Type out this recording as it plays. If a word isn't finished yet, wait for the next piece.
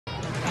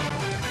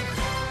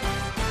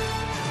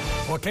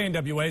Well,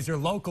 KNWA is your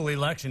local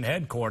election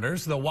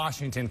headquarters. The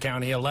Washington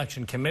County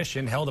Election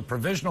Commission held a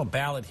provisional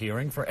ballot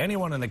hearing for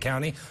anyone in the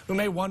county who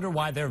may wonder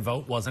why their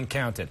vote wasn't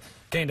counted.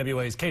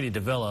 KNWA's Katie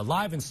Davila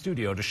live in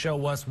studio to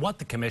show us what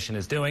the commission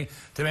is doing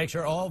to make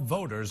sure all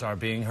voters are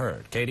being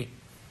heard. Katie?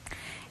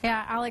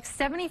 Yeah, Alex,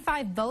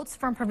 75 votes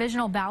from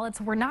provisional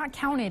ballots were not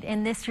counted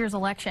in this year's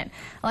election.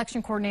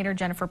 Election coordinator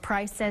Jennifer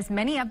Price says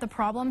many of the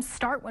problems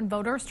start when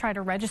voters try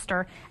to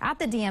register at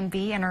the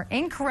DMV and are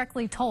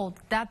incorrectly told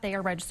that they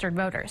are registered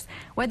voters.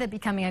 With it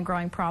becoming a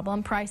growing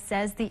problem, Price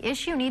says the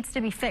issue needs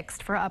to be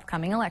fixed for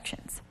upcoming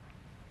elections.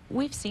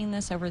 We've seen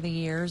this over the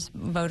years,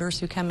 voters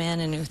who come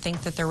in and who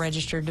think that they're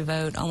registered to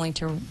vote only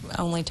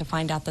to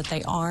find out that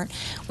they aren't.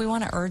 We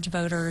want to urge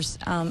voters,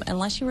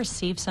 unless you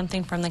receive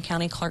something from the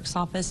county clerk's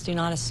office, do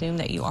not assume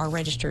that you are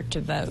registered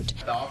to vote.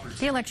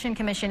 The Election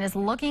Commission is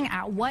looking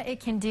at what it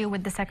can do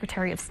with the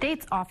Secretary of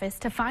State's office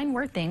to find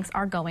where things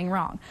are going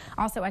wrong.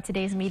 Also at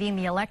today's meeting,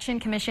 the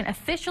Election Commission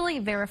officially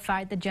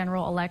verified the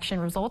general election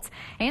results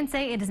and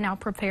say it is now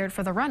prepared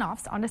for the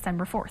runoffs on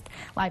December 4th.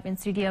 Live in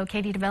studio,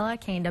 Katie Davila,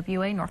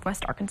 KNWA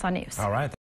Northwest Arkansas News. All right.